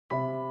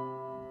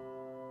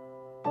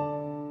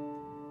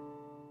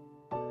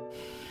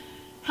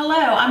Hello,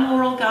 I'm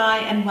Laurel Guy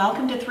and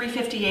welcome to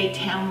 358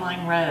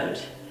 Townline Road.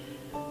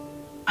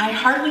 I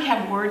hardly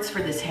have words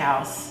for this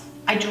house.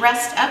 I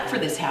dressed up for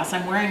this house.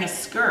 I'm wearing a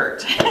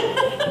skirt.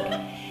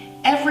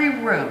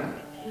 Every room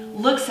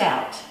looks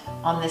out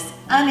on this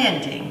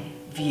unending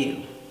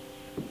view.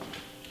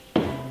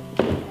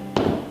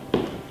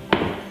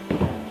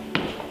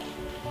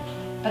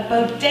 A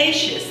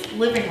bodacious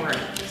living room,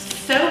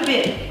 so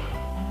big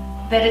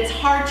that it's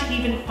hard to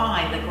even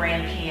find the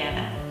grand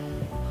piano.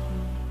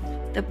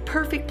 The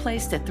perfect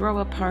place to throw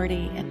a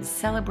party and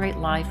celebrate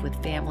life with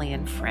family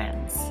and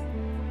friends.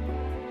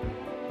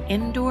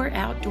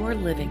 Indoor-outdoor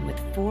living with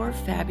 4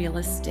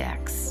 fabulous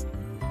decks.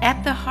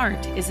 At the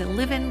heart is a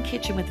live-in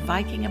kitchen with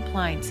Viking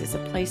appliances,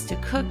 a place to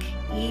cook,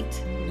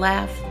 eat,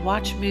 laugh,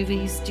 watch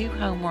movies, do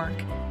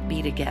homework,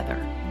 be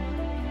together.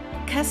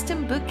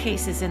 Custom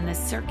bookcases in this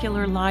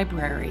circular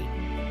library,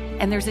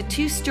 and there's a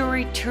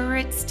 2-story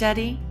turret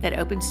study that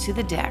opens to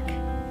the deck.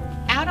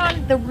 Out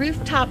on the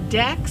rooftop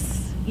decks,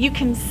 you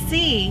can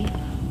see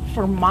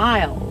for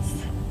miles.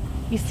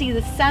 You see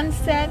the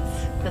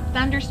sunsets, the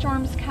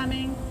thunderstorms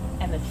coming,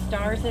 and the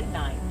stars at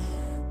night.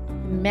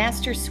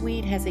 Master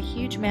Suite has a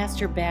huge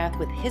master bath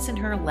with his and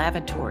her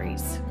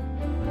lavatories.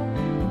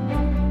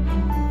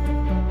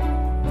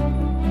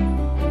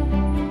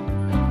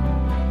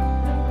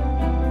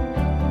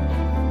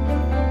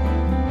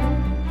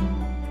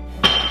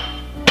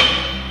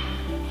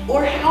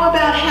 Or how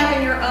about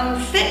having your own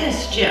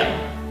fitness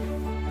gym?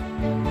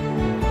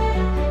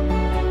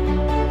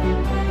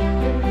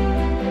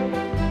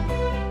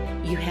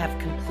 You have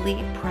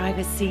complete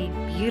privacy,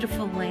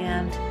 beautiful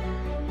land,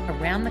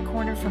 around the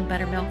corner from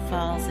Buttermilk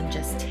Falls and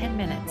just 10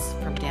 minutes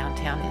from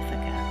downtown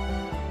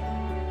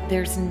Ithaca.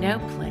 There's no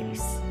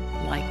place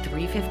like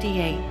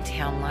 358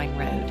 Townline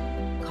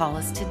Road. Call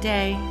us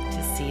today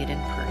to see it in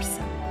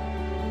person.